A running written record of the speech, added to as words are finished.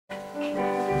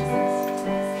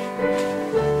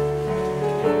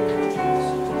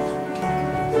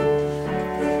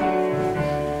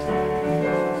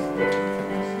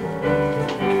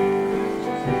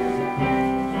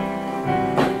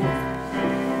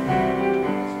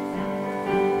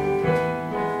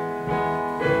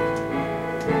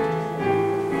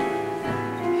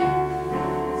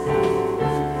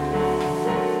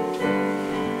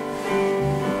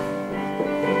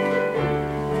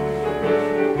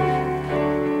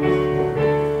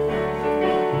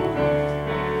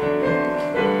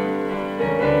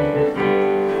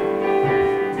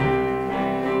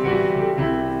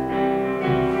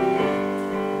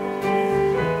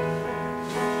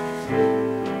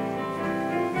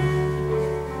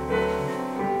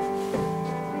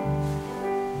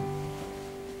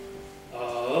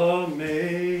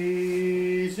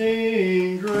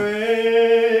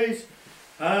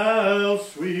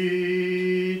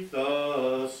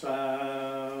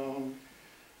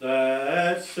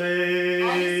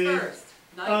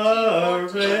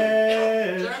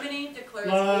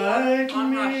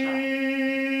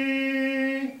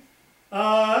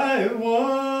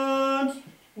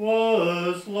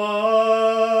was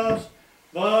lost,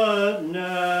 but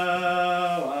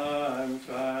now I'm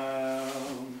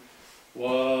found.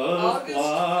 Was August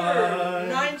 3rd, blind,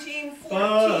 1914,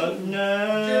 but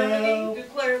now Germany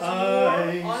declares war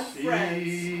I on France.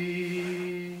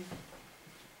 see.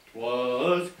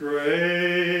 'Twas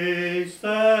grace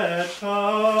that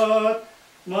taught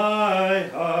my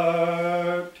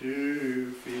heart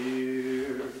to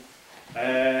fear,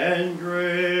 and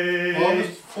grace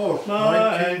August 4th,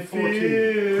 my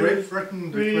 1914, Great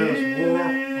Britain declares war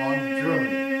on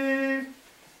Germany.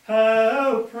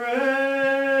 How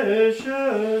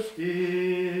precious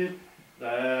did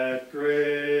that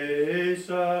grace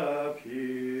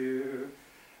appear,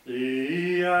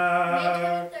 the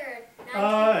hour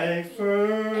I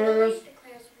first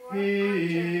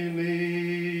believed.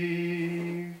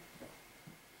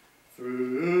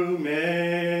 Through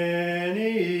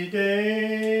many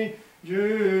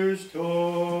dangers,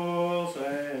 toils,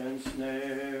 and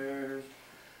snares,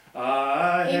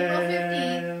 I April have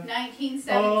 15,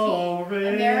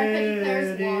 1917, America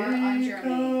declares war on Germany.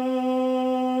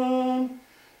 come.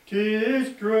 'Tis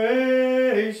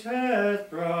grace hath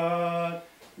brought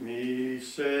me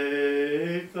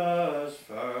safe thus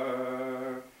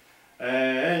far,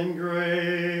 and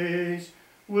grace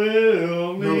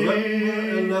will November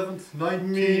lead 11th, me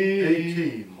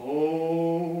 1918,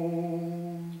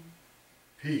 home.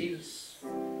 peace.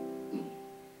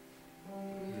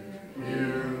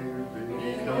 Here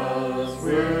because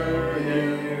we're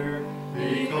here,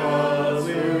 because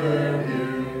we're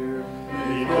here,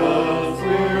 because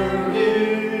we're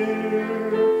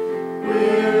here.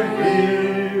 We're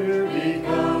here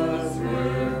because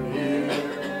we're here,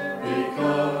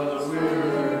 because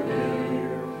we're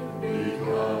here,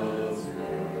 because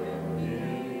we're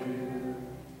here.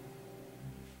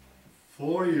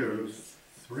 4 years,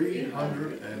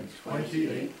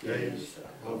 328 days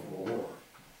of war.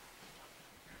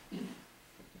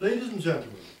 Ladies and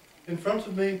gentlemen, in front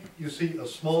of me you see a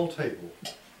small table.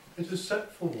 It is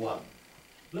set for one.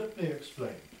 Let me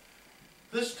explain.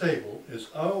 This table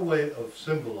is our way of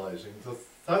symbolizing the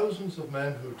thousands of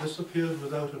men who disappeared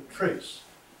without a trace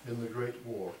in the Great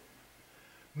War.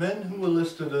 Men who were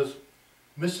listed as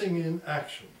missing in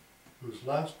action, whose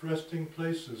last resting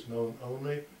place is known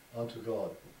only unto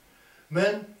God.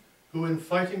 Men who in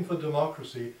fighting for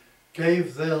democracy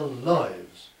gave their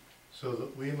lives so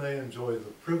that we may enjoy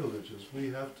the privileges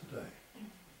we have today.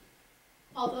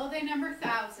 Although they number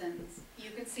thousands,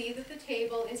 you can see that the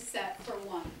table is set for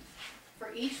one,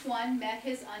 for each one met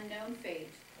his unknown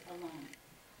fate alone.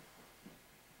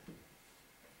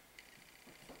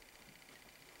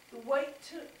 The white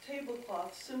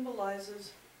tablecloth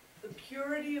symbolizes the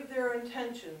purity of their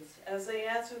intentions as they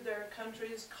answered their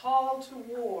country's call to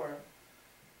war.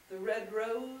 The red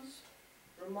rose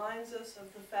reminds us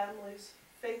of the family's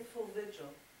faithful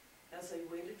vigil as they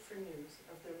waited for news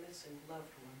of their missing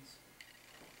loved ones.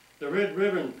 The red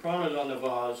ribbon prominent on the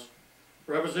vase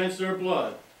represents their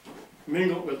blood,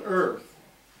 mingled with earth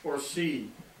or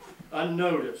sea,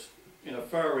 unnoticed in a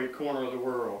faraway corner of the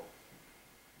world.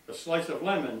 The slice of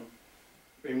lemon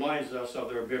reminds us of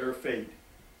their bitter fate.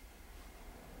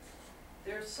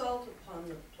 There's salt upon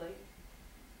the plate,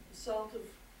 the salt of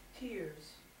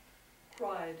tears,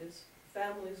 cried as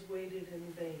families waited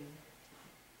in vain.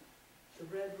 The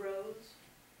red rose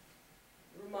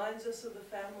reminds us of the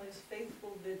family's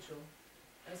faithful vigil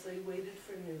as they waited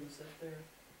for news of their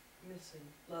missing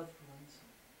loved ones.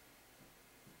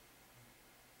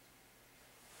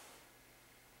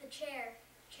 The chair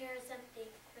is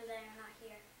empty, for they are not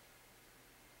here.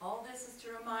 All this is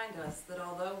to remind us that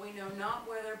although we know not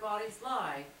where their bodies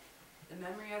lie, the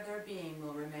memory of their being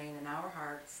will remain in our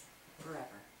hearts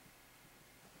forever.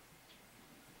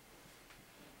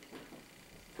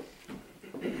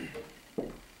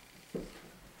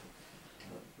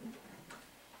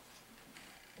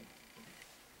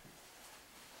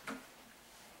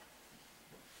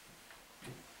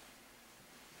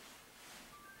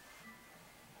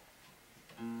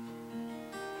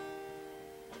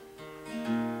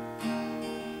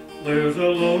 There's a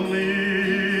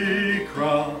lonely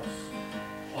cross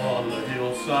on the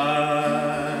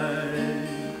hillside.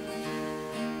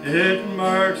 It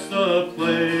marks the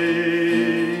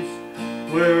place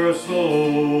where a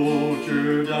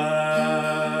soldier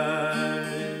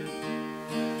died.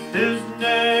 His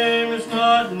name is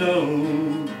not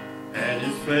known and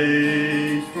his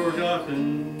face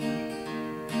forgotten,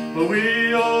 but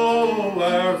we owe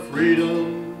our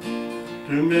freedom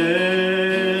to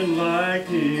men like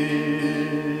him.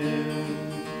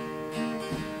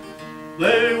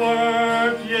 They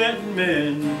weren't yet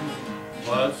men,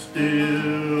 but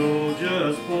still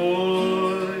just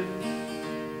boys,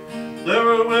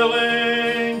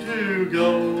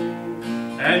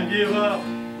 give up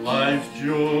life's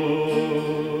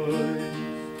joys.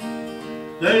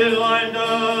 They lined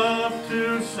up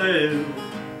to sail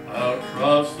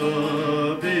across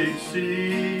the big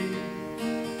sea,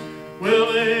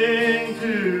 willing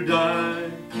to die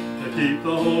to keep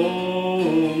the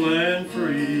homeland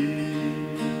free.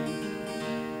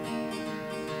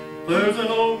 There's an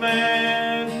old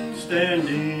man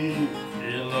standing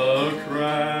in the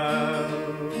crowd.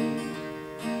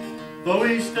 Though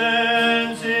he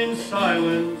stands in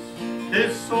silence,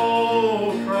 his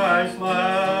soul cries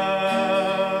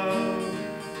loud.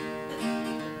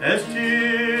 As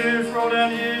tears roll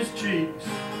down his cheeks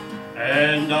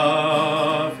and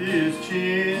off his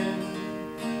chin,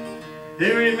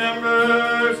 he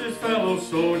remembers his fellow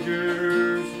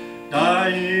soldiers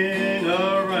dying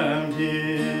around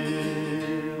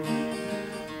him.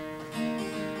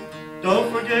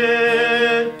 Don't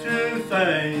forget to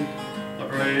thank the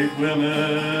brave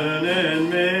women and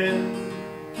men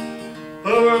who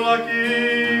were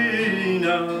lucky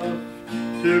enough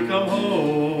to come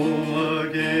home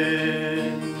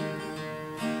again.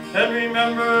 And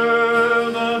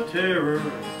remember the terror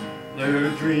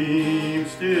their dreams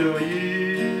still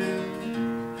yield,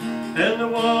 and the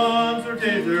ones who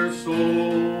gave their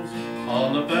souls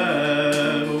on the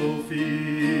battlefield.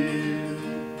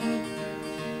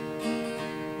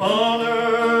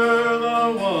 Honor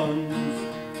the ones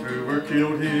who were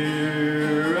killed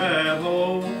here at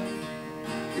home,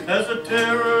 as the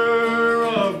terror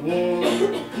of war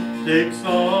takes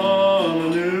on a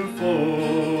new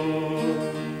form.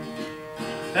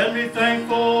 And be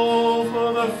thankful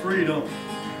for the freedom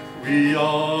we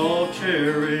all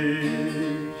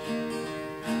cherish,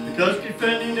 because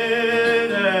defending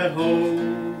it at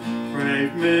home,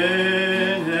 brave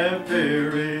men have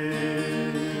perished.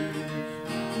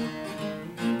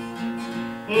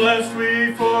 Lest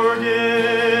we forget,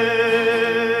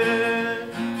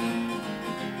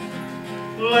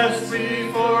 lest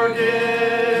we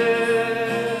forget,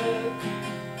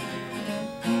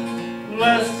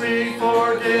 lest we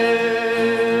forget,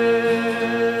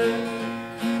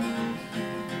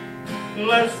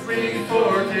 lest we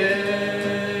forget.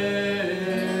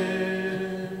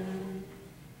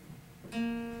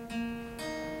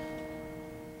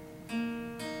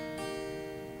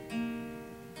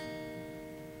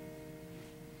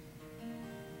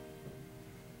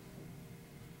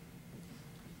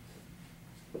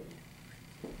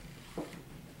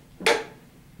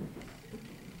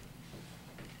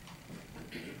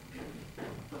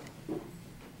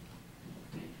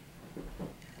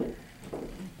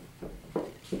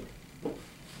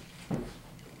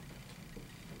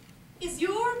 Is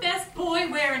your best boy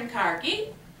wearing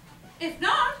khaki? If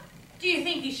not, do you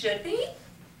think he should be?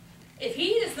 If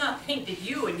he does not think that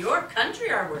you and your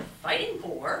country are worth fighting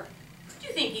for, do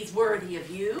you think he's worthy of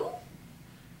you?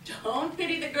 Don't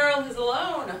pity the girl who's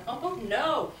alone. Oh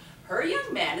no, her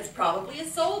young man is probably a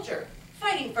soldier,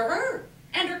 fighting for her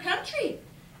and her country,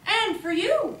 and for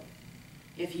you.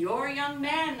 If your young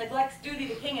man neglects duty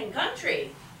to king and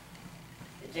country,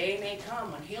 the day may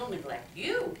come when he'll neglect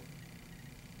you.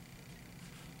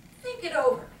 Think it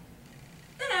over.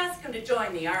 Then ask him to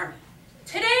join the army.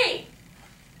 Today!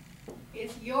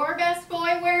 Is your best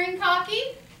boy wearing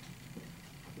khaki?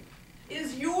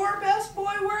 Is your best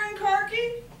boy wearing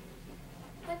khaki?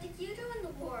 What did you do in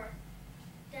the war,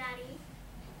 Daddy?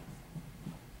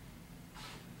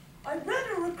 I read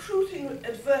a recruiting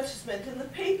advertisement in the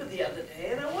paper the other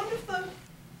day, and I wonder if the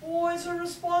boys are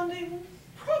responding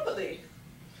properly.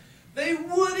 They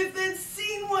would if they'd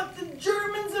seen what the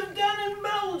Germans have done in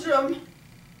Belgium.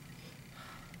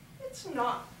 It's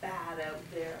not bad out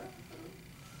there.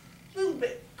 A little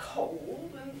bit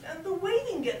cold, and the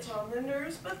waiting gets on their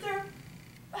nerves, but they're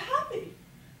happy,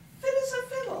 fit as a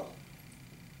fiddle.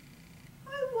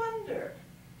 I wonder,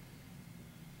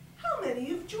 how many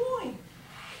have joined?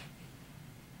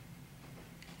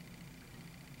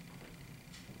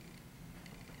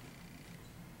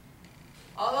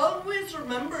 I'll always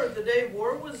remember the day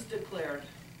war was declared.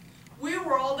 We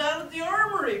were all down at the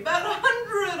armory, about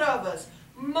 100 of us.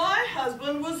 My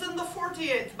husband was in the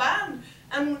 48th band,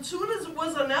 and as soon as it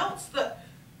was announced that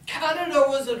Canada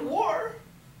was at war,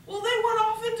 well, they went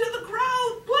off into the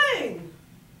crowd playing.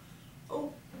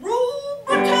 Oh, Rule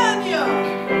Britannia!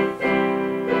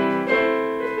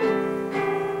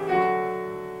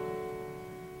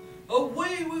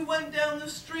 Away we went down the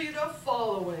street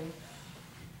a-following.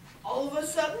 All of a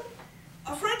sudden,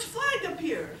 a French flag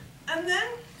appeared, and then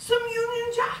some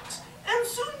Union Jacks, and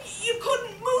soon you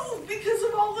couldn't move because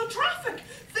of all the traffic.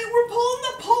 They were pulling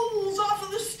the poles off of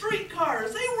the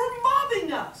streetcars. They were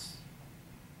mobbing us.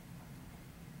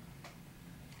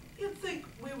 You'd think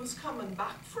we was coming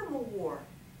back from a war,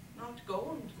 not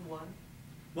going to one.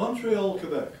 Montreal,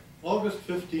 Quebec, August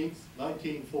 15th,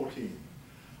 1914.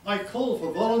 I call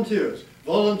for volunteers.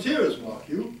 Volunteers, mark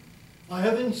you. I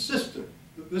have insisted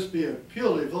that this be a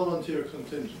purely volunteer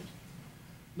contingent.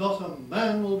 Not a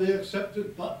man will be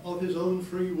accepted but of his own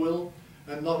free will,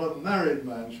 and not a married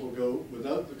man shall go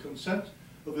without the consent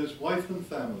of his wife and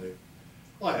family.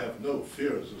 I have no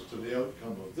fears as to the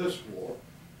outcome of this war.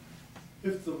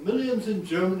 If the millions in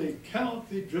Germany cannot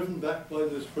be driven back by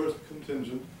this first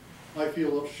contingent, I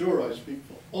feel sure I speak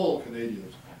for all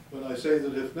Canadians when I say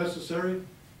that if necessary,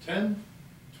 10,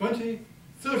 20,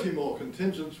 30 more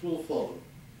contingents will follow.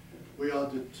 We are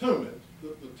determined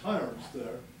that the tyrants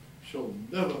there shall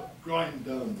never grind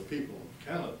down the people of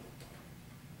Canada.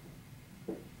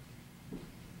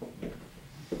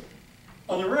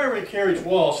 On the railway carriage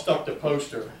wall stuck the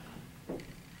poster,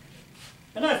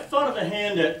 and I thought of the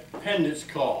hand that penned its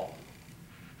call.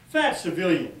 Fat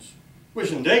civilians,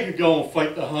 wishing they could go and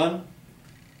fight the Hun.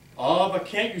 Ah, but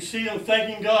can't you see them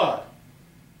thanking God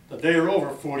that they are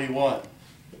over 41?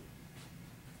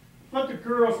 Let the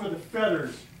girls with the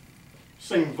feathers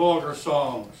sing vulgar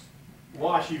songs,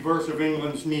 washy verse of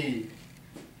England's need.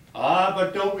 Ah,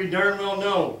 but don't we darn well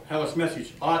know how its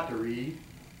message ought to read.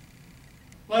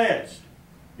 Lads,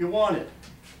 you want it,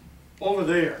 over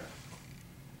there.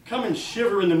 Come and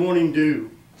shiver in the morning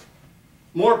dew.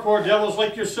 More poor devils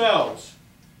like yourselves,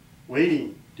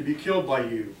 waiting to be killed by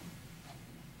you.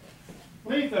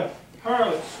 Leave the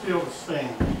harlots still to sing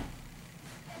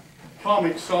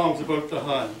comic songs about the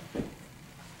Hun.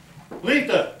 Leave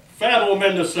the fat old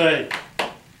men to say,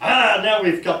 ah, now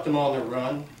we've got them on the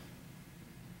run.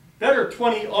 Better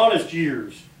 20 honest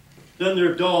years than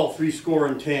their dull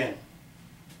 70.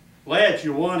 Lads,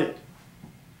 you want it.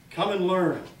 Come and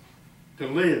learn to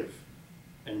live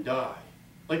and die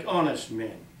like honest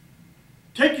men.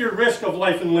 Take your risk of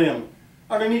life and limb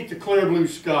underneath the clear blue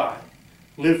sky.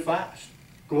 Live fast,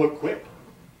 go out quick.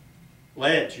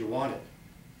 Lads, you want it.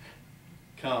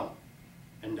 Come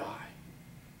and die.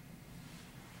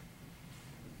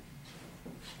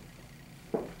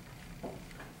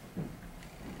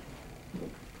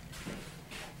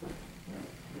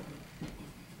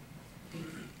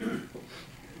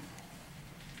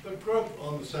 The grub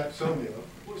on the Saxonia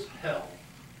was hell.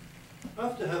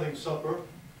 After having supper,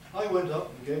 I went up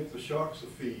and gave the sharks a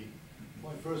feed,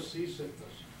 my first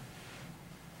seasickness.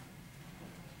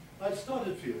 I'd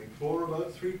started feeling poor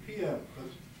about 3 p.m.,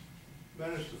 but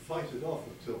managed to fight it off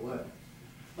until then.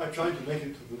 I tried to make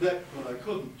it to the deck, but I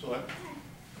couldn't, so I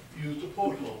used a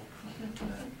porthole.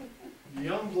 The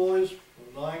young boys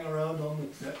were lying around on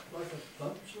the deck like a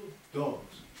bunch of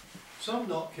dogs, some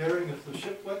not caring if the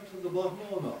ship went to the bottom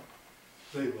or not.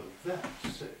 They were that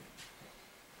sick.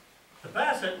 The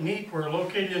Bassett and Neat were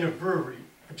located in a brewery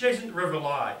adjacent to River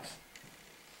Lies.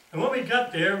 And when we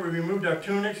got there, we removed our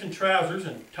tunics and trousers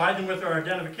and tied them with our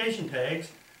identification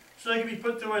tags so they could be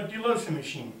put through a delousing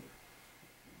machine.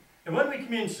 And when we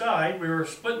came inside, we were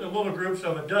split into little groups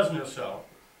of a dozen or so.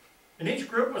 And each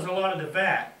group was allotted a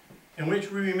vat in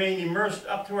which we remained immersed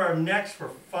up to our necks for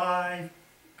 5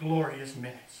 glorious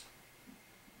minutes.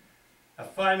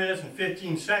 At 5 minutes and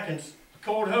 15 seconds, the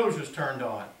cold hose was turned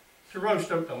on to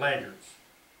roast out the laggards.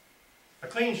 A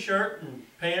clean shirt and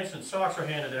pants and socks were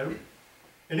handed out,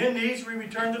 and in these we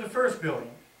returned to the first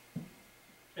building.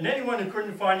 And anyone who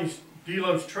couldn't find his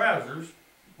deloused trousers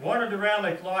wandered around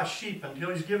like lost sheep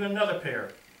until he's given another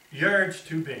pair, yards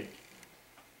too big.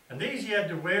 And these he had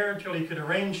to wear until he could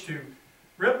arrange to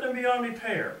rip them beyond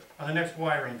repair on the next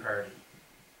wiring party.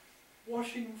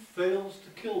 Washing fails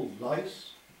to kill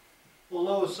lice,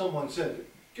 although, as someone said, it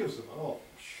gives them an awful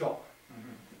shock.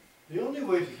 The only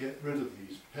way to get rid of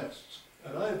these pests,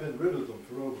 and I have been rid of them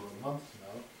for over a month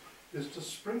now, is to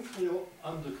sprinkle your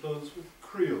underclothes with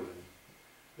creolin,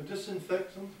 a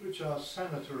disinfectant which our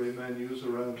sanitary men use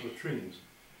around latrines.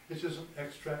 It is an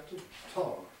extract of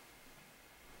tar.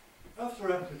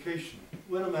 After application,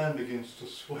 when a man begins to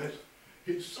sweat,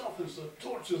 he suffers the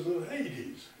tortures of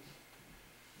Hades.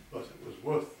 But it was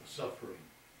worth the suffering.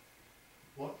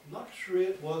 What luxury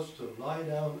it was to lie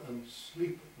down and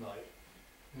sleep at night,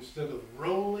 instead of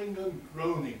rolling and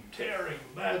groaning, tearing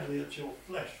madly at your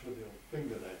flesh with your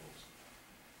fingernails.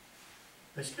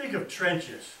 They speak of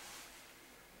trenches.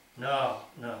 No.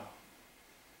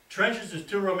 Trenches is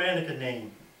too romantic a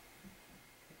name.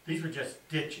 These were just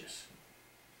ditches.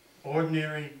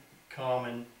 Ordinary,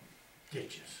 common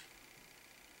ditches.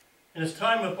 And as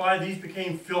time went by, these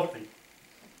became filthy.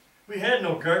 We had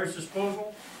no garbage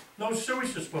disposal, no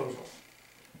sewage disposal.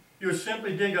 You would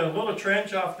simply dig a little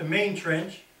trench off the main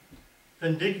trench,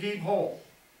 then dig a deep hole.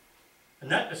 And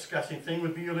that disgusting thing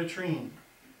would be a latrine.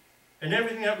 And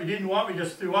everything that we didn't want, we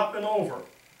just threw up and over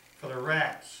for the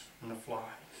rats and the flies.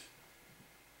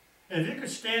 And if you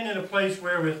could stand in a place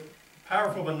where with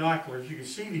powerful binoculars you could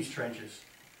see these trenches,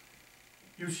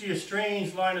 you would see a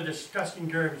strange line of disgusting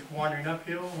garbage wandering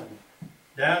uphill and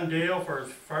down dale for as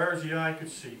far as the eye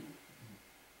could see.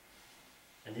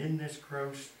 And in this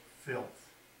gross filth,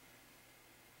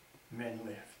 men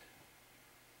lived.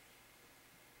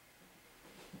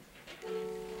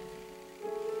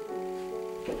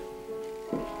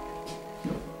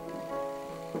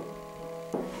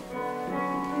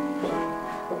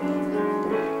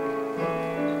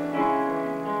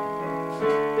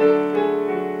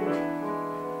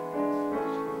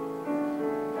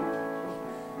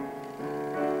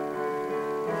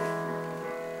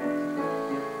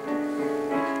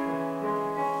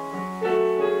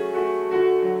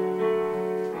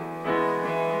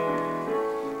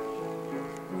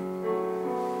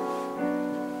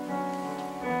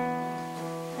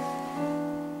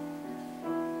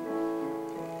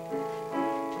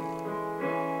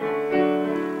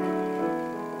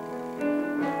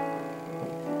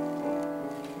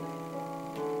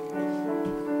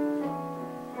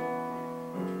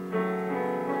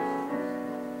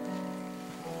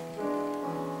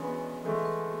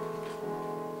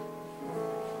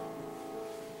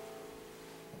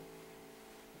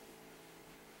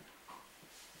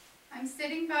 I'm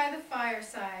sitting by the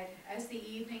fireside as the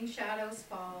evening shadows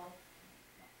fall,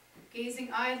 gazing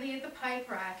idly at the pipe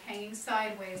rack hanging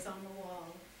sideways on the wall.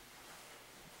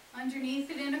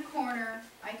 Underneath it in a corner,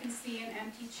 I can see an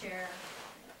empty chair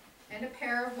and a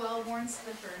pair of well-worn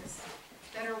slippers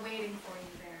that are waiting for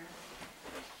you there.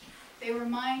 They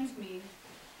remind me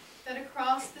that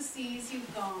across the seas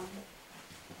you've gone,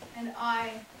 and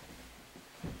I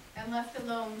am left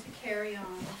alone to carry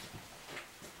on.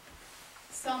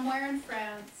 Somewhere in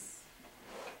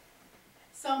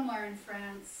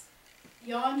France,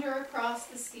 yonder across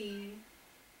the sea,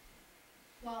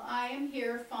 while I am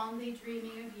here fondly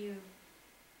dreaming of you,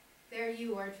 there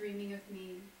you are dreaming of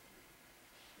me.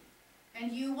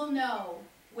 And you will know,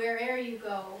 where'er you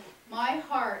go, my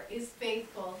heart is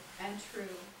faithful and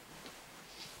true.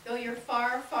 Though you're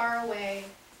far, far away,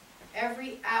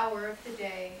 every hour of the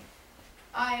day,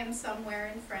 I am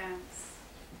somewhere in France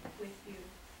with you.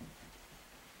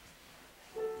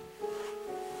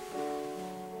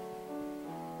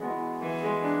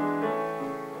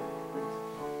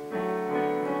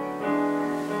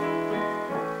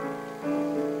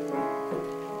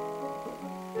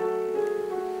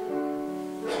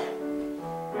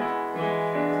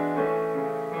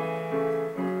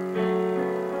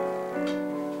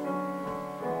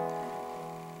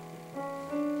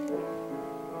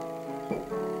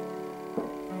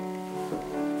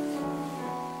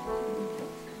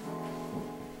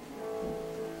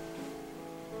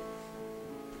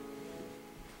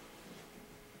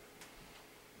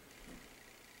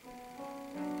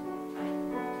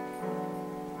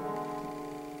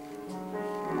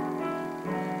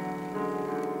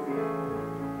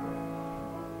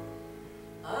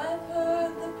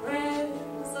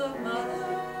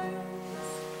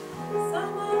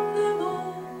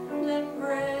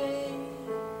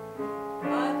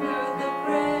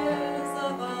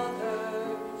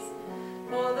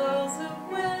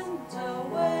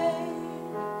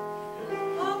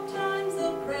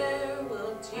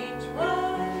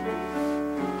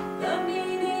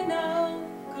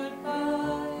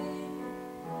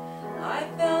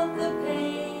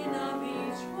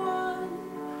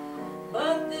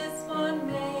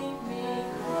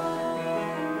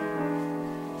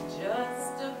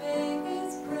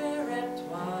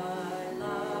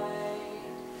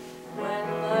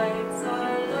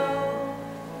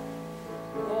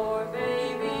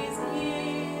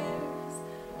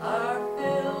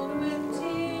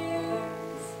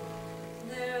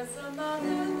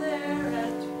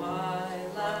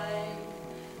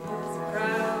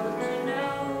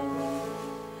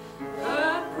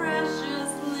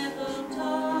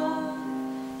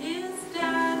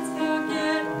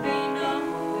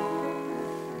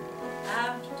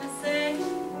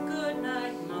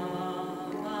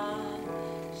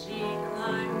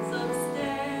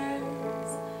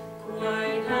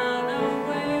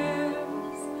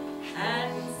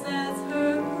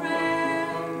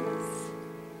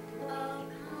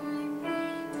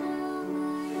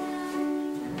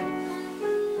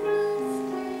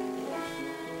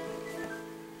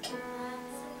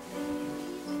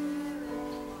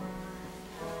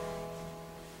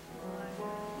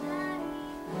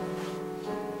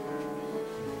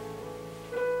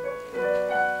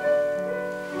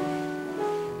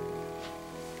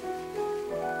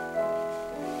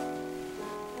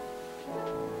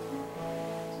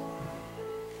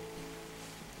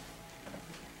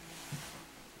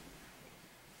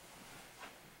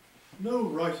 No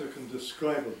writer can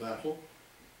describe a battle,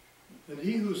 and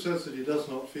he who says that he does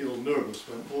not feel nervous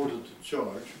when ordered to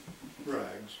charge,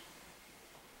 brags.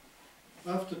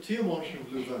 After Tiamat and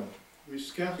Louvain, we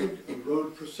scattered and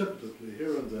rode precipitately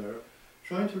here and there,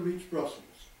 trying to reach Brussels.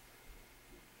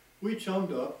 We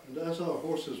chummed up, and as our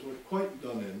horses were quite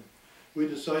done in, we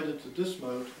decided to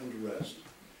dismount and rest.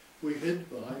 We hid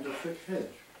behind a thick hedge.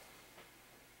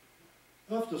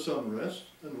 After some rest,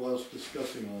 and whilst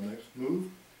discussing our next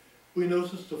move, we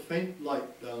noticed a faint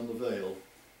light down the vale.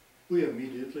 We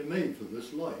immediately made for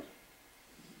this light.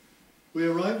 We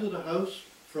arrived at a house,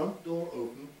 front door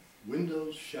open,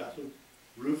 windows shattered,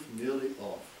 roof nearly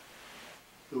off.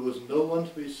 There was no one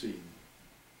to be seen.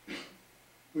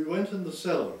 We went in the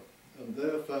cellar, and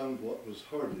there found what was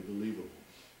hardly believable.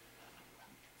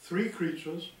 3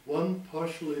 creatures, one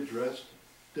partially dressed,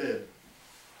 dead,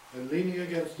 and leaning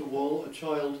against the wall, a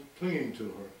child clinging to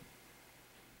her.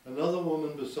 Another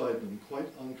woman beside them, quite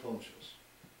unconscious.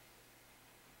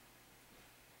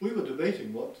 We were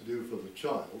debating what to do for the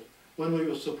child when we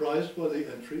were surprised by the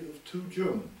entry of 2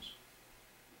 Germans.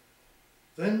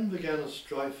 Then began a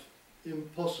strife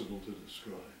impossible to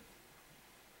describe.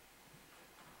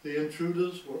 The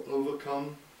intruders were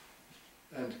overcome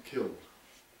and killed.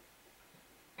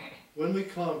 When we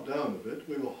calmed down a bit,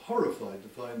 we were horrified to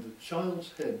find the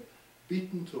child's head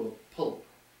beaten to a pulp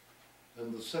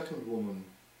and the second woman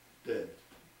dead.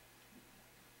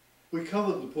 We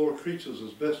covered the poor creatures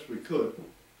as best we could,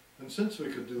 and since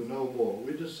we could do no more,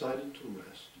 we decided to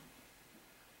rest.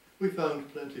 We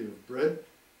found plenty of bread,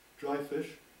 dry fish,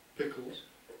 pickles,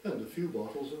 and a few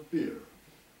bottles of beer.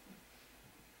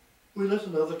 We lit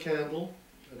another candle,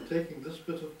 and taking this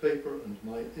bit of paper and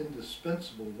my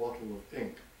indispensable bottle of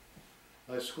ink,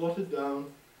 I squatted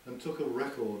down and took a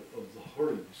record of the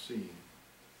horrid scene.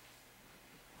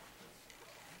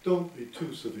 Don't be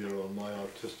too severe on my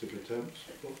artistic attempts,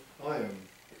 for I am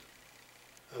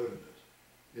out of it.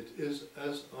 It is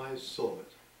as I saw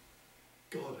it.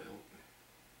 God help me.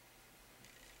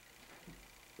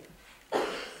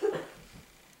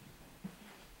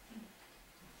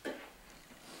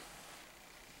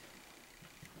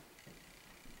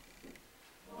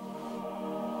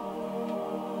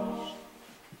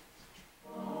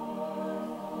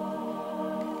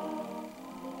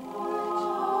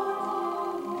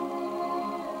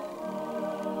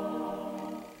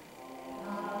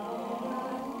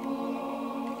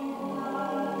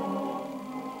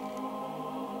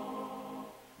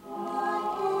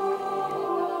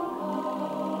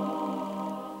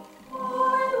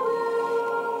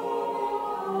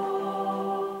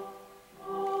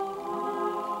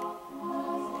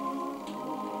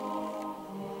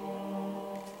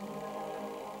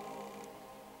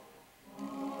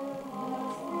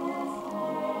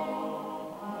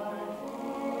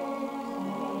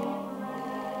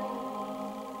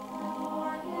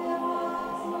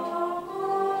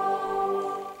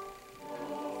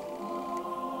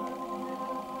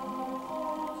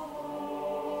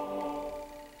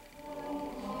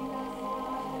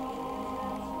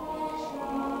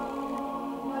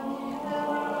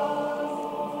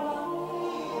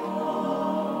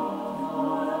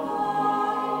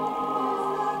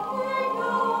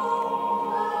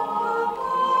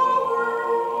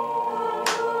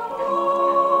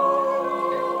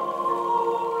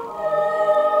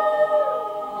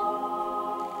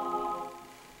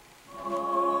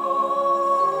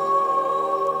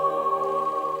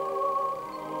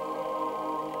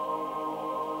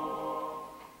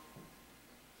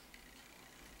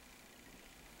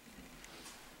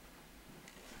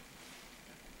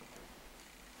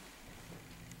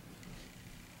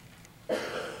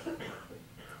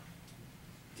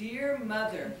 Dear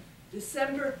Mother,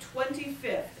 December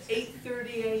 25th,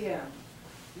 8:30 a.m.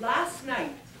 Last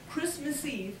night, Christmas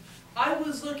Eve, I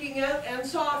was looking out and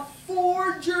saw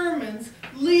 4 Germans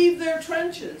leave their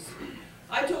trenches.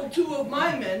 I told 2 of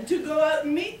my men to go out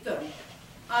and meet them,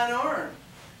 unarmed,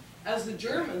 as the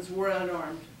Germans were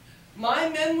unarmed. My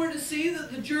men were to see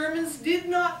that the Germans did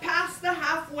not pass the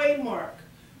halfway mark.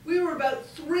 We were about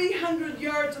 300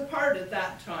 yards apart at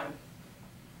that time.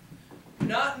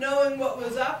 Not knowing what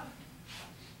was up,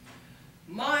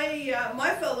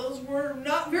 my fellows were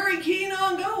not very keen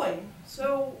on going,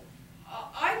 so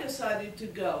I decided to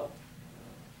go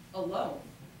alone.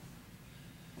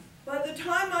 By the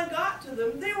time I got to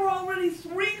them, they were already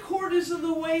 3/4 of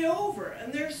the way over,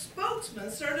 and their spokesman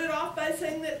started off by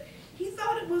saying that he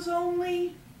thought it was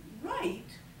only right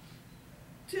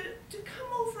to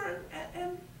come over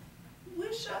and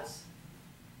wish us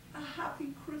a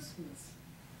happy Christmas.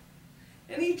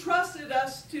 And he trusted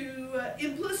us to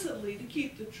implicitly to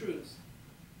keep the truce.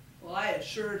 Well, I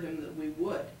assured him that we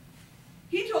would.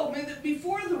 He told me that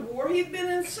before the war he'd been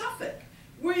in Suffolk,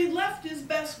 where he'd left his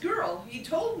best girl. He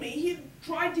told me he'd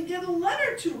tried to get a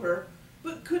letter to her,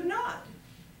 but could not.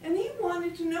 And he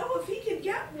wanted to know if he could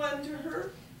get one to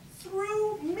her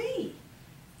through me.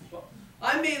 Well,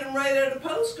 I made him write out a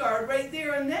postcard right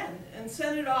there and then, and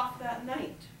sent it off that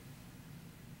night.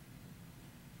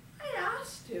 I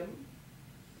asked him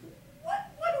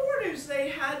what orders they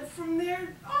had from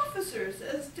their officers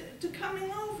as to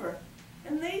coming over,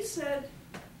 and they said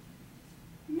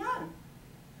none.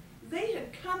 They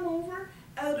had come over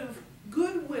out of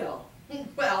goodwill.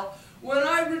 Well, when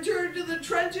I returned to the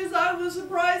trenches, I was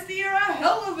surprised to hear a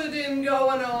hell of a din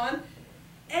going on,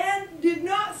 and did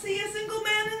not see a single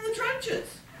man in the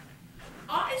trenches.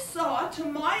 I saw, to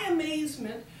my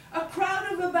amazement, a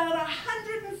crowd of about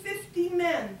 150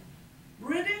 men,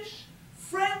 British,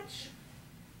 French,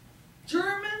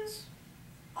 Germans,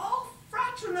 all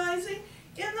fraternizing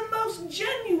in the most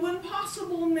genuine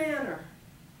possible manner.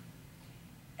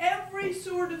 Every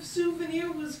sort of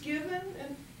souvenir was given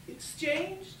and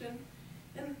exchanged,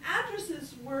 and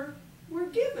addresses were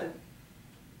given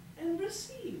and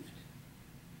received.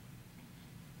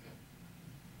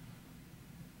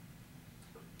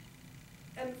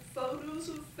 And photos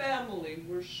of family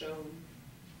were shown.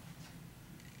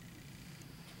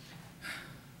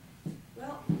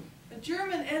 Well, a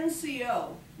German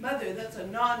NCO, mother, that's a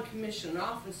non-commissioned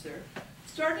officer,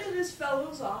 started his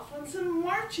fellows off on some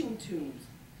marching tunes.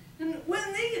 And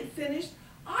when they had finished,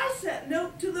 I sent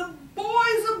note to the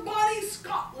boys of bonny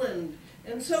Scotland.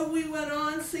 And so we went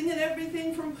on singing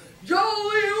everything from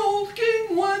Jolly Old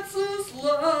King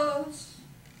Wenceslas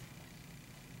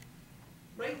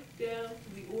right down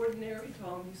to the ordinary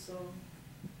Tommy song.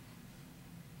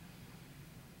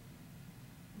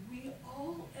 We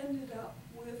all ended up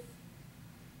with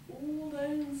Old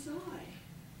Lang Syne,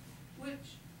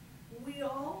 which we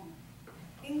all,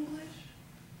 English,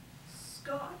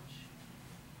 Scotch,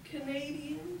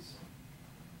 Canadians,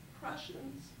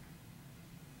 Prussians,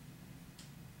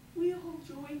 we all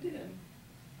joined in.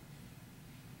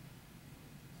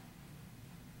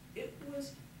 It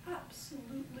was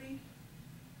absolutely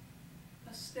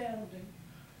astounding.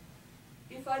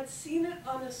 If I'd seen it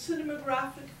on a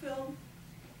cinematographic film,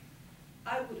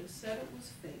 I would have said it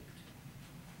was faked.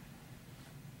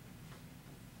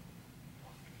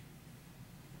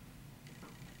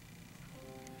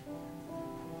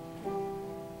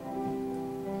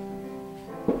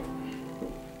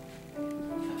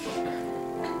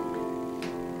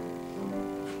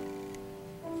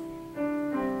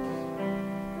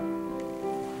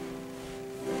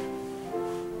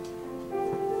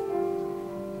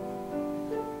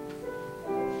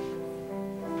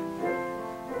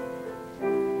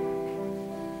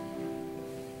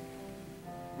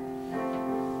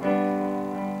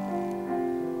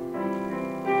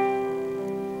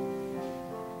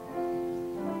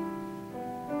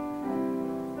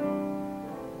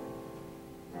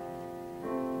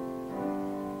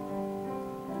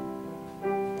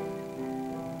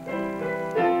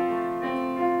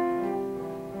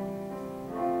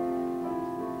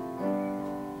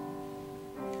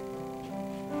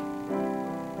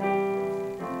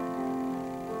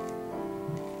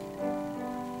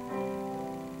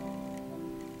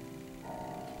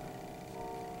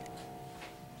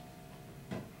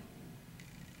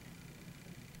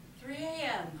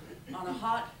 On a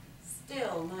hot,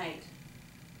 still night.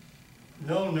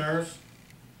 No, nurse,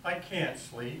 I can't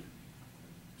sleep.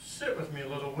 Sit with me a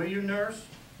little, will you, nurse?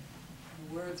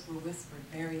 The words were whispered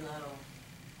very low.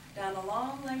 Down the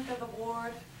long length of the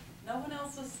ward, no one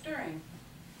else was stirring,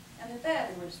 and the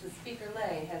bed in which the speaker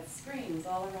lay had screens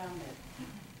all around it.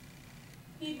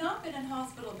 He'd not been in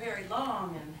hospital very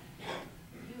long, and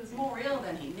he was more ill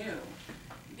than he knew,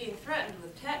 being threatened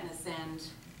with tetanus and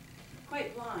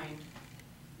quite blind.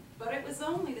 But it was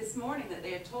only this morning that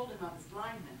they had told him of his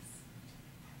blindness.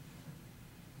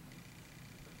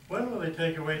 When will they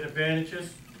take away the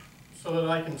bandages so that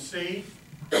I can see?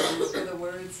 These were the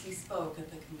words he spoke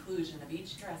at the conclusion of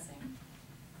each dressing.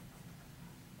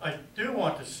 I do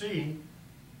want to see.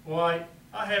 Why,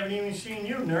 I haven't even seen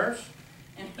you, nurse.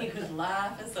 And he would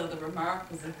laugh as though the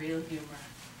remark was of real humor.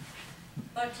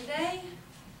 But today,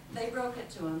 they broke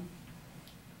it to him.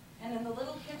 And in the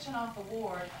little kitchen off the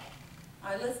ward,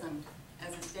 I listened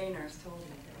as his day nurse told me.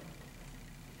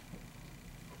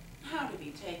 How did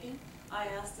he take it? I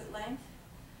asked at length.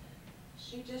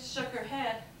 She just shook her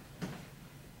head.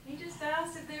 He just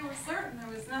asked if they were certain there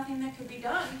was nothing that could be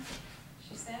done,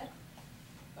 she said.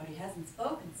 But he hasn't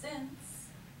spoken since.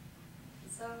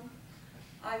 And so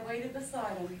I waited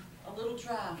beside him a little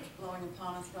draft blowing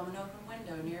upon us from an open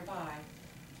window nearby.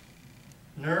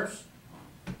 Nurse,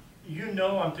 you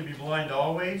know I'm to be blind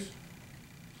always?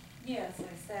 Yes,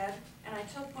 I said, and I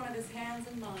took one of his hands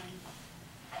in mine.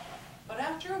 But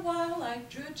after a while, I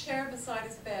drew a chair beside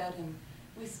his bed, and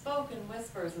we spoke in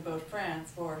whispers about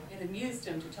France, for it amused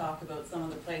him to talk about some of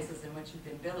the places in which he'd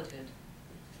been billeted.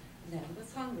 And then he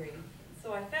was hungry,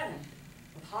 so I fed him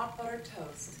with hot buttered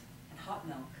toast and hot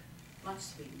milk, much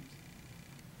sweetened.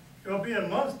 It'll be a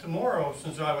month tomorrow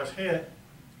since I was hit,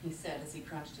 He said as he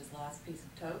crunched his last piece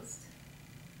of toast.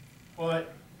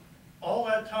 but all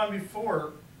that time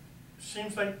before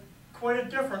seems like quite a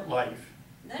different life.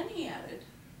 Then he added,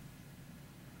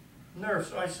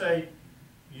 Nurse, I say,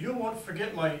 you won't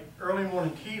forget my early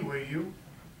morning tea, will you?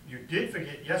 You did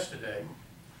forget yesterday.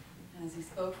 and as he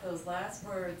spoke those last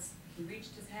words, he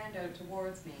reached his hand out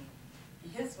towards me,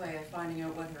 his way of finding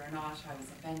out whether or not I was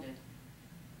offended.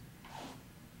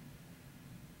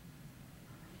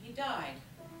 He died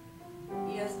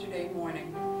yesterday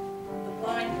morning. The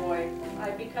blind boy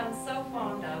I'd become so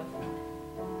fond of.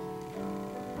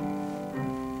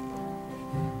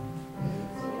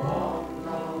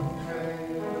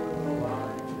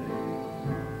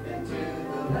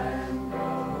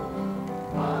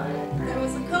 There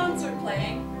was a concert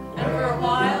playing, and for a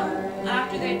while,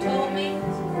 after they told me,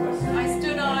 I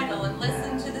stood idle and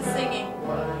listened to the singing.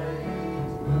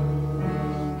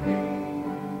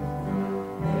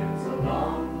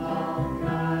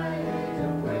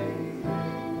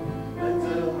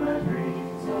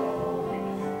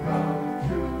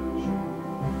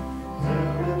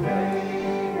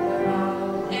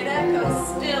 It echoes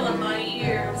still in my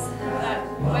ears,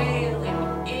 that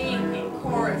wailing, aching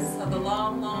chorus of the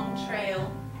long, long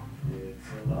trail.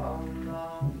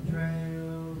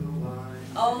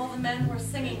 All the men were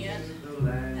singing it,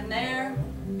 and there,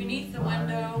 beneath the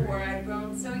window where I'd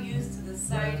grown so used to the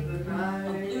sight of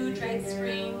blue draped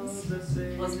screens,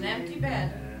 was an empty bed,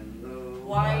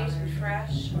 white and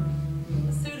fresh,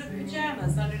 a suit of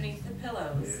pajamas underneath the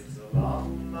pillows,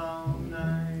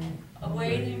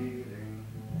 awaiting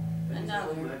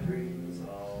another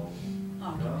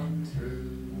occupant.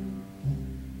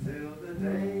 Till the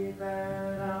day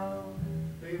that I'll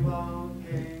be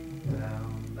walking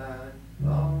down that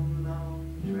long,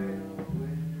 long trail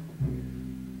with you.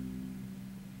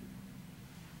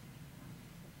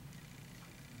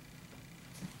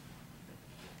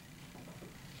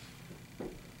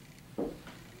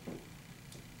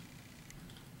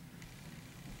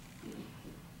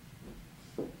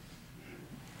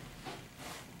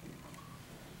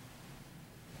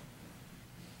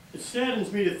 It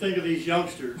saddens me to think of these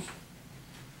youngsters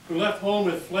who left home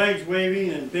with flags waving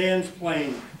and bands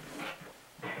playing.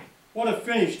 What a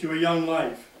finish to a young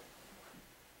life.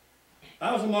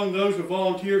 I was among those who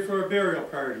volunteered for a burial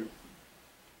party.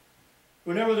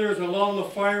 Whenever there's a lull in the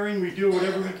firing, we do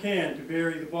whatever we can to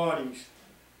bury the bodies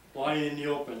lying in the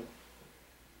open.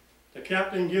 The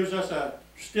captain gives us a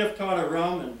stiff tot of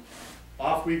rum and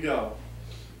off we go.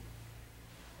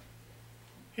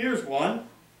 Here's one.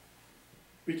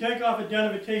 We take off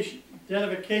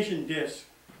identification disc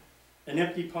and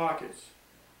empty pockets.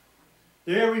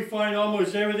 There we find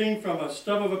almost everything from a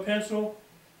stub of a pencil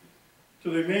to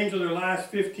the remains of their last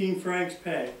 15 francs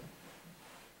pay.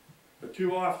 But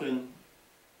too often,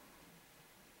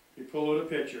 you pull out a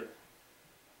picture.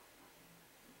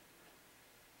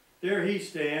 There he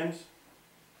stands,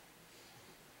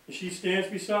 and she stands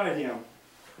beside him.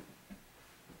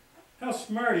 How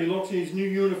smart he looks in his new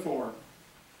uniform,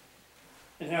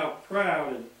 and how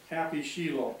proud and happy she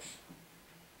looks.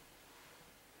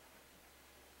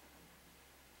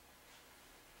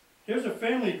 Here's a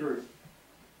family group.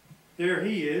 There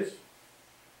he is.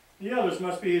 The others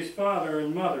must be his father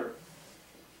and mother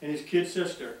and his kid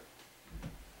sister.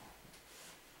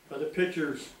 But the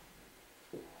pictures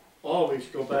always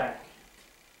go back.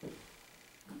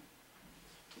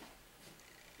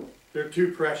 They're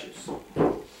too precious.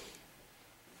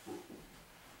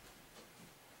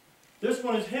 This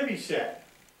one is heavy set.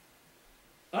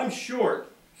 I'm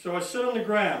short, so I sit on the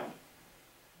ground,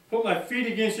 put my feet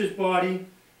against his body,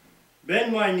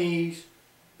 bend my knees,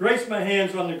 brace my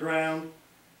hands on the ground,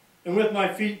 and with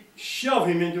my feet shove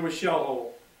him into a shell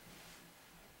hole.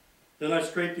 Then I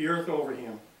scrape the earth over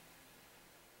him.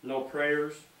 No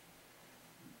prayers,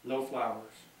 no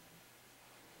flowers.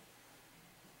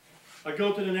 I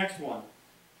go to the next one.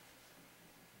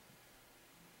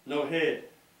 No head,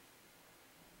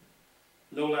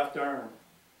 no left arm.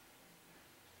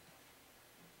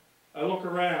 I look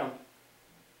around.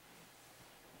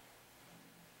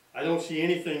 I don't see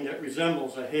anything that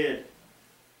resembles a head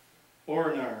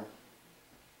or an arm.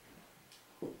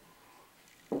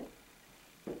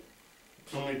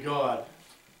 Only God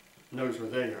knows where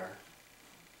they are.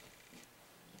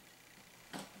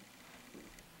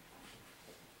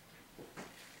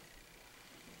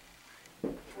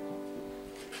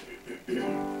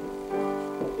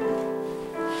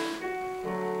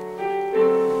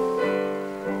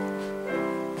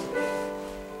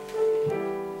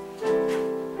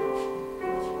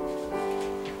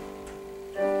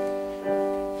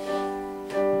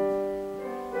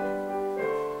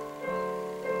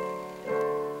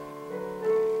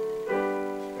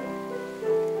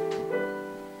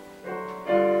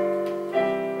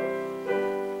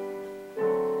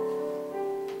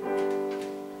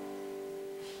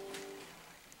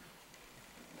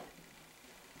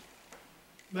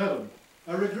 Madam,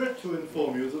 I regret to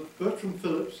inform you that Bertram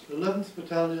Phillips, 11th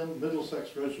Battalion,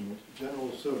 Middlesex Regiment, General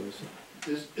Service,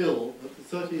 is ill at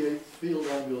the 38th Field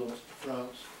Ambulance to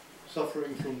France,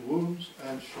 suffering from wounds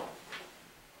and shock.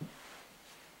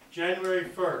 January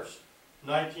 1st,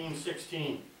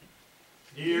 1916.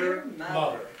 Dear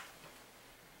Mother,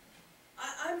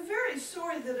 I'm very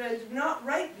sorry that I did not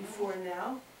write before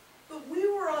now, but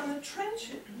we were on the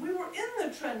trenches. We were in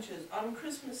the trenches on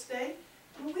Christmas Day,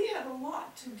 and we had a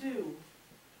lot to do.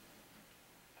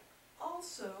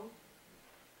 Also,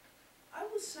 I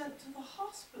was sent to the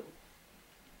hospital.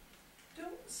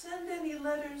 Don't send any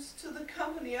letters to the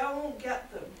company, I won't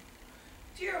get them.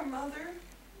 Dear Mother,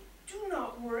 do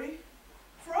not worry,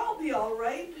 for I'll be all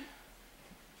right.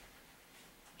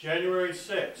 January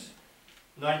 6th,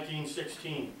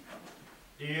 1916.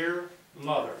 Dear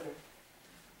Mother,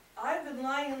 I've been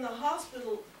lying in the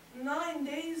hospital 9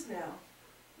 days now.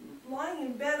 Lying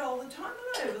in bed all the time,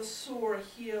 and I have a sore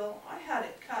heel. I had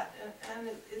it cut, and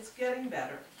it's getting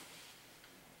better.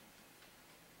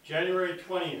 January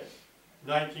 20th,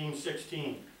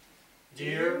 1916.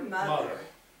 Dear Mother,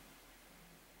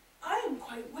 I am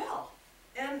quite well,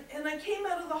 and I came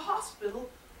out of the hospital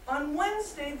on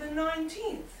Wednesday the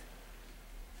 19th.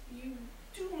 You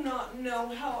do not know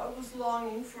how I was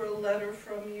longing for a letter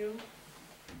from you.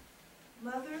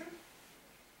 Mother,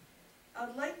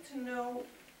 I'd like to know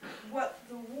what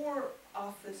the War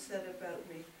Office said about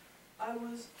me. I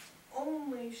was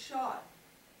only shot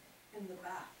in the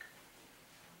back.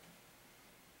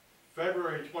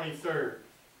 February 23rd,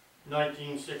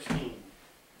 1916.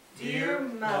 Dear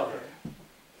Mother,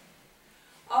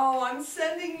 oh, I'm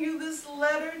sending you this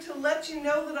letter to let you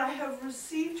know that I have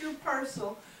received your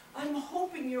parcel. I'm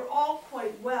hoping you're all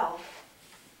quite well.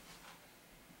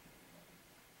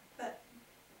 But,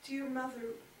 dear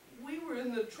Mother, we were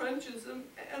in the trenches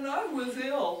and I was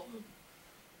ill.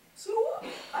 So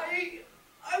I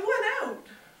went out.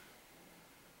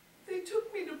 They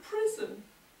took me to prison.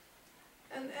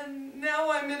 And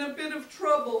now I'm in a bit of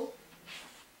trouble.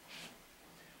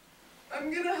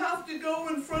 I'm gonna have to go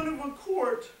in front of a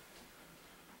court.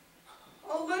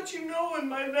 I'll let you know in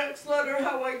my next letter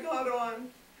how I got on.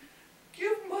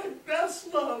 Give my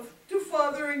best love to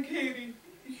Father and Katie,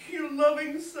 your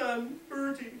loving son,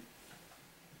 Bertie.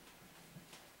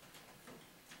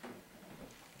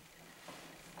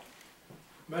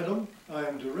 Madam, I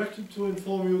am directed to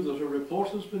inform you that a report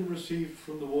has been received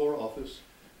from the War Office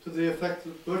to the effect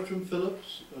that Bertram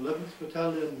Phillips, 11th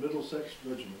Battalion, Middlesex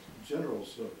Regiment, General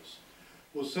Service,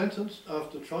 was sentenced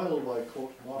after trial by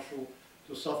court-martial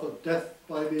to suffer death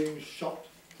by being shot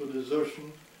for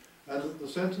desertion, and that the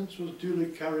sentence was duly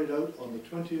carried out on the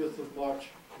 20th of March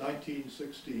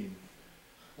 1916.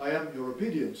 I am your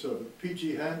obedient servant,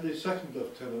 P.G. Handley, 2nd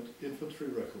Lieutenant, Infantry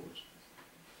Records.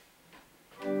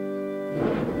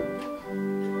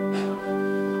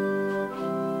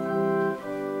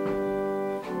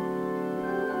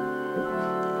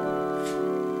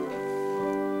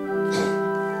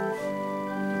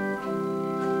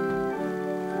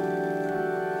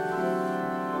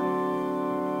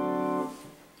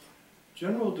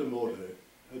 General de Morde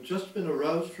had just been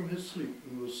aroused from his sleep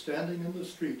and was standing in the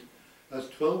street as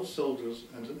 12 soldiers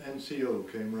and an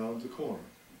NCO came round the corner.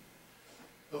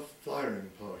 A firing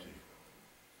party.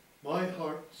 My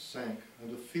heart sank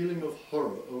and a feeling of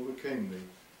horror overcame me,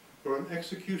 for an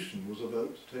execution was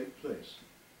about to take place.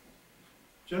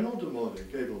 General de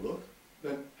Morde gave a look,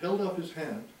 then held up his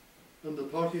hand, and the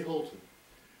party halted.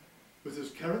 With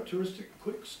his characteristic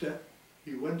quick step,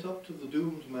 he went up to the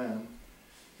doomed man.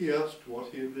 He asked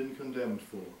what he had been condemned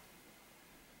for.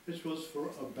 It was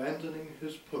for abandoning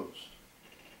his post.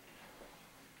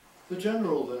 The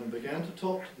general then began to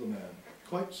talk to the man.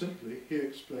 Quite simply, he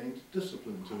explained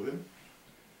discipline to him.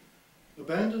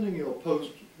 Abandoning your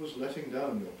post was letting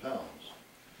down your pals.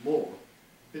 More,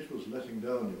 it was letting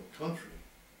down your country.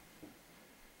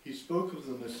 He spoke of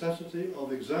the necessity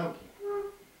of example,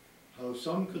 how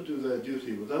some could do their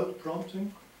duty without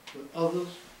prompting, but others,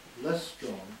 less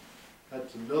strong, had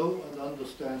to know and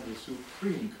understand the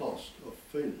supreme cost of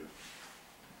failure.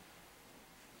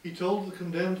 He told the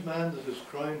condemned man that his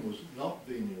crime was not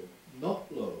venial,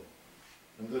 not low,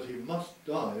 and that he must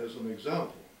die as an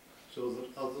example so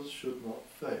that others should not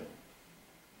fail.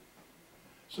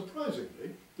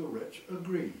 Surprisingly, the wretch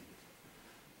agreed.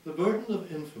 The burden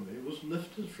of infamy was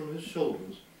lifted from his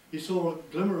shoulders. He saw a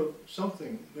glimmer of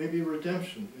something, maybe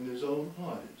redemption, in his own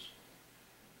eyes.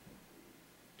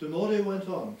 De Mornay went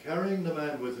on, carrying the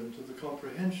man with him to the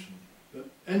comprehension that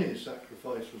any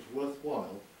sacrifice was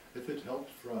worthwhile if it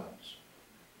helped France.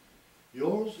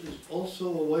 Yours is also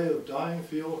a way of dying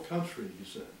for your country, he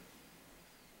said.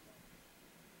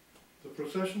 The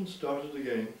procession started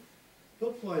again,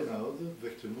 but by now the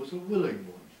victim was a willing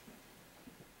one.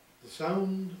 The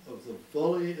sound of the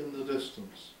volley in the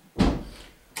distance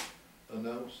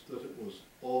announced that it was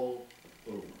all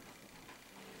over.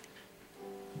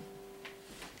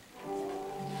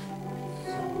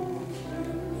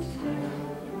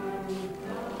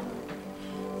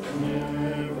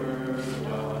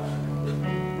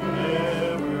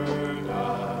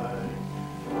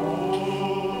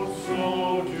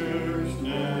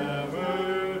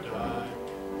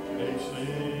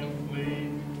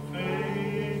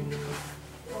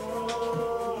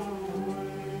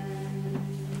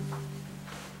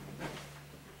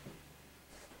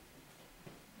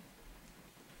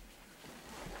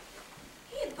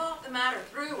 Matter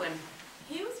through and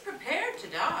he was prepared to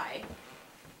die.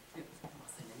 It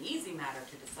wasn't an easy matter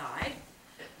to decide.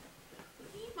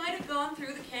 He might have gone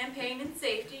through the campaign in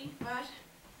safety, but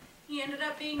he ended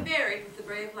up being buried with the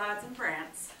brave lads in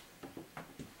France.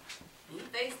 He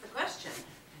faced the question,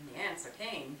 and the answer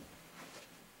came.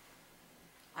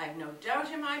 I have no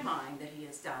doubt in my mind that he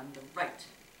has done the right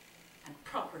and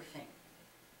proper thing.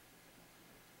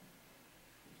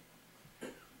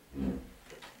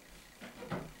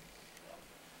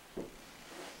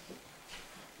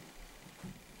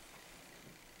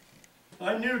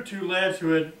 I knew two lads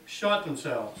who had shot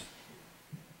themselves.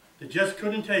 They just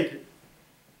couldn't take it.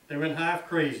 They went half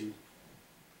crazy.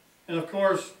 And of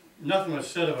course, nothing was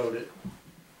said about it.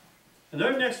 And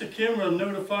their next of kin were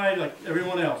notified like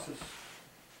everyone else's,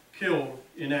 killed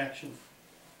in action.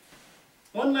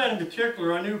 One lad in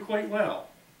particular I knew quite well.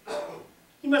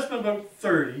 He must have been about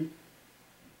 30.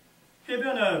 He had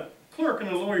been a clerk in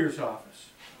a lawyer's office.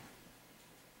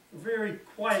 A very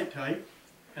quiet type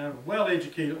and a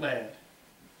well-educated lad.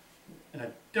 And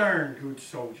a darn good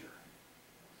soldier.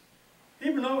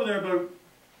 He'd been over there about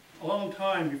a long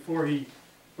time before he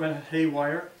went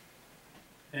haywire,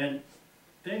 and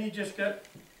then he just got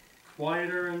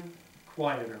quieter and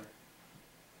quieter.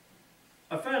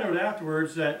 I found out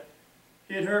afterwards that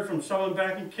he had heard from someone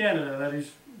back in Canada that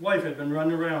his wife had been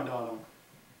running around on him.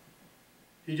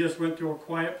 He just went to a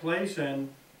quiet place and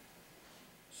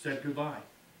said goodbye.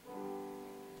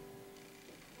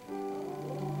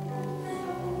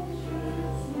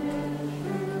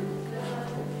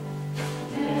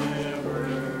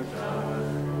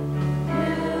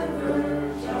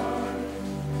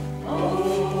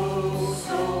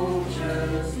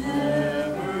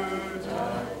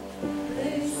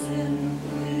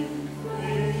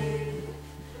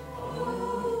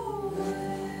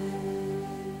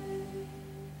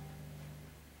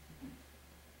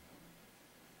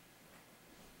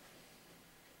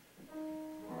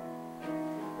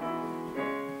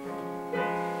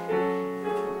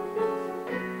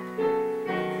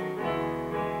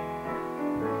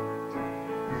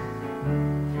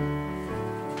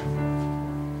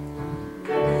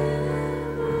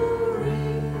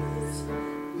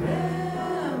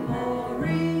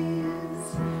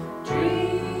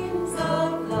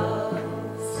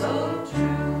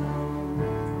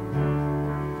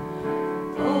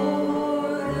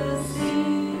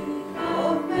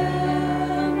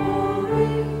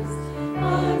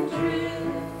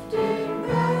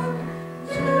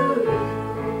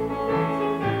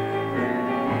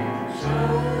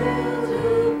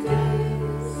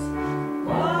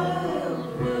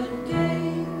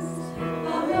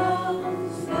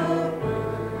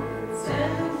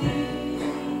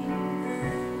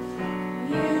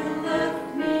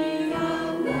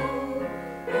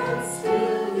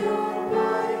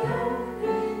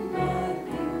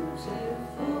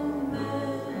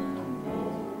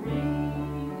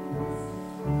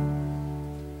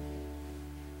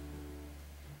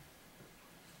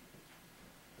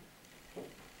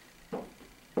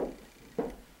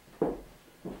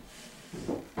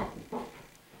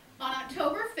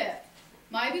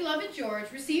 my beloved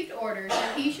George received orders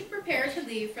that he should prepare to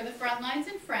leave for the front lines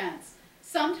in France,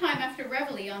 sometime after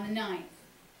Reveille on the 9th.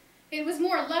 It was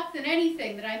more luck than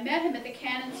anything that I met him at the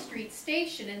Cannon Street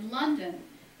station in London,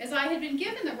 as I had been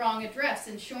given the wrong address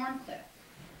in Shorncliffe.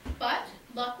 But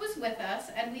luck was with us,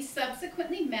 and we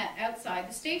subsequently met outside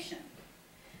the station.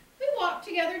 We walked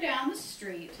together down the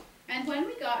street, and when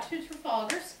we got to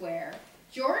Trafalgar Square,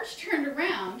 George turned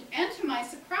around and, to my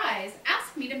surprise,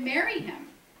 asked me to marry him.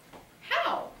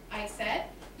 "How?" I said.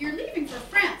 "You're leaving for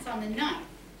France on the 9th.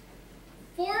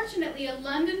 Fortunately, a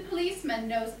London policeman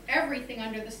knows everything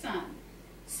under the sun.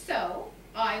 So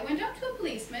I went up to a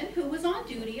policeman who was on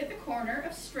duty at the corner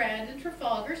of Strand and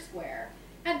Trafalgar Square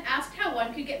and asked how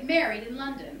one could get married in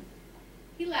London.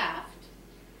 He laughed.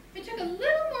 It took a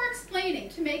little more explaining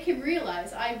to make him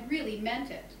realize I really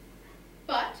meant it.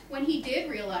 But when he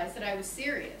did realize that I was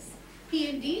serious, he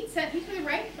indeed sent me to the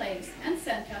right place and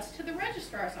sent us to the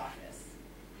registrar's office.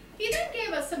 He then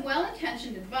gave us some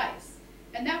well-intentioned advice,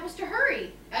 and that was to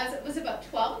hurry, as it was about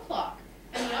 12 o'clock,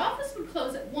 and the office would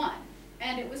close at 1,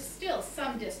 and it was still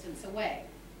some distance away.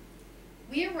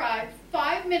 We arrived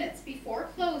 5 minutes before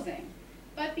closing,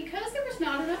 but because there was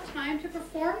not enough time to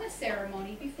perform the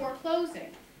ceremony before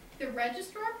closing, the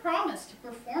registrar promised to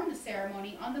perform the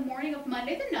ceremony on the morning of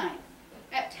Monday the 9th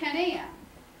at 10 a.m.,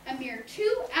 a mere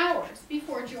 2 hours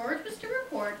before George was to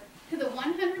report to the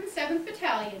 107th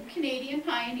Battalion, Canadian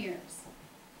Pioneers.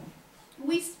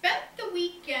 We spent the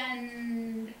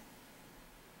weekend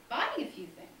buying a few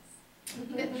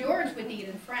things that George would need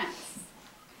in France.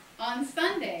 On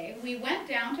Sunday, we went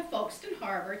down to Folkestone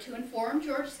Harbour to inform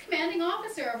George's commanding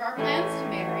officer of our plans to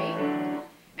marry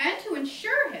and to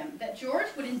ensure him that George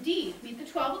would indeed meet the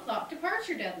 12 o'clock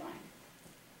departure deadline.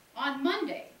 On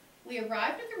Monday, we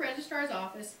arrived at the registrar's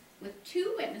office with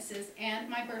 2 witnesses and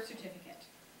my birth certificate.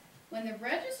 When the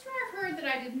registrar heard that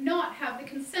I did not have the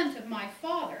consent of my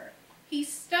father, he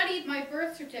studied my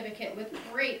birth certificate with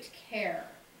great care.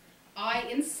 I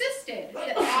insisted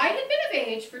that I had been of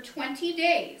age for 20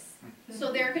 days,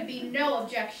 so there could be no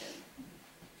objection.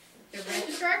 The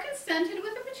registrar consented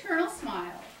with a paternal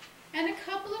smile, and a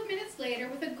couple of minutes later,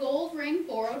 with a gold ring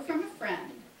borrowed from a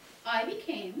friend, I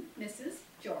became Mrs.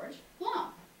 George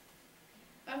Blom.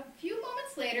 A few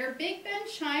moments later, Big Ben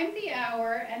chimed the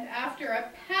hour, and after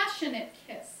a passionate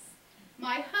kiss,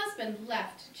 my husband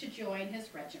left to join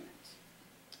his regiment.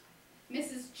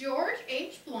 Mrs. George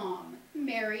H. Blom,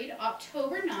 married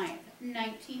October 9th,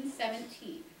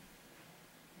 1917.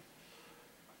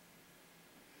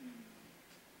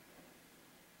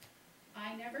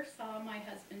 I never saw my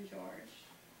husband George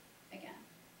again.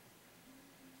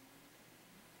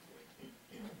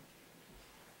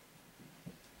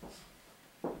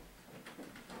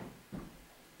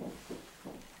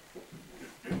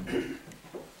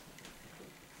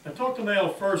 I took the mail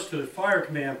first to the fire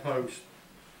command post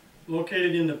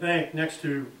located in the bank next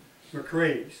to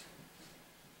McRae's.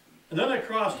 And then I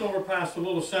crossed over past the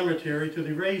little cemetery to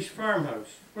the Ray's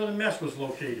farmhouse where the mess was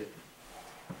located.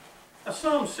 I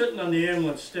saw him sitting on the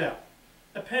ambulance step,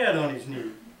 a pad on his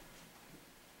knee.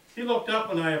 He looked up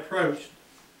when I approached,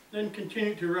 then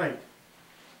continued to write.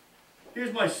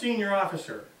 Here's my senior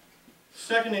officer,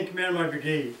 second in command of my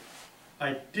brigade.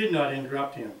 I did not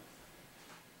interrupt him.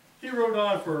 He wrote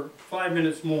on for 5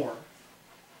 minutes more.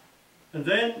 And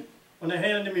then, when I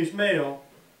handed him his mail,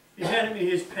 he handed me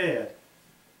his pad.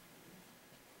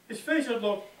 His face had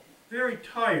looked very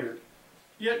tired,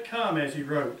 yet calm as he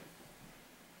wrote.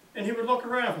 And he would look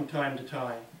around from time to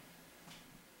time,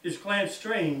 his glance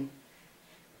strained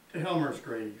to Helmer's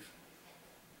grave.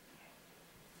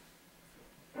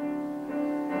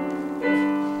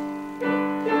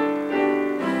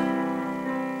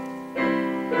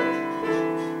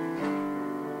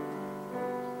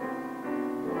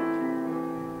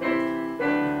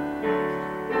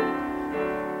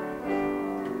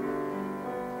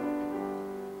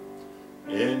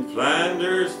 In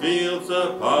Flanders fields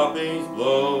the poppies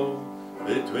blow,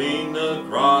 between the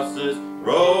crosses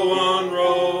row on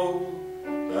row,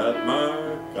 that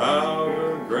mark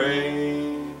our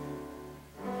grave.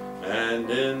 And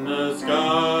in the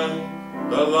sky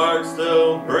the lark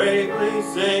still bravely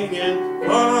singing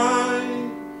fly,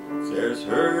 there's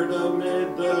heard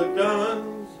amid the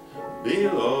guns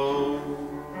below.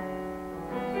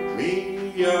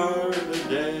 We are the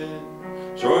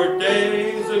dead, short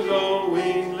days ago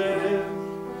we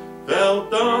lived,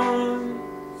 felt dawn,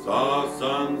 saw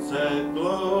sunset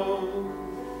glow,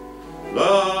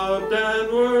 loved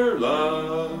and were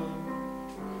loved,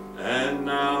 and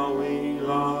now we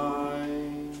lie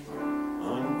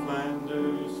on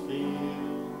Flanders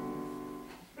field.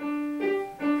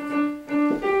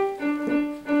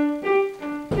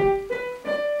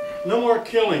 No more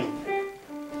killing,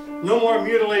 No more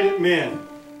mutilated men.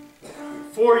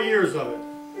 4 years of it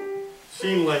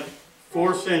seemed like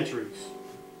 4 centuries.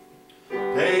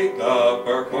 Take up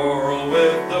our quarrel with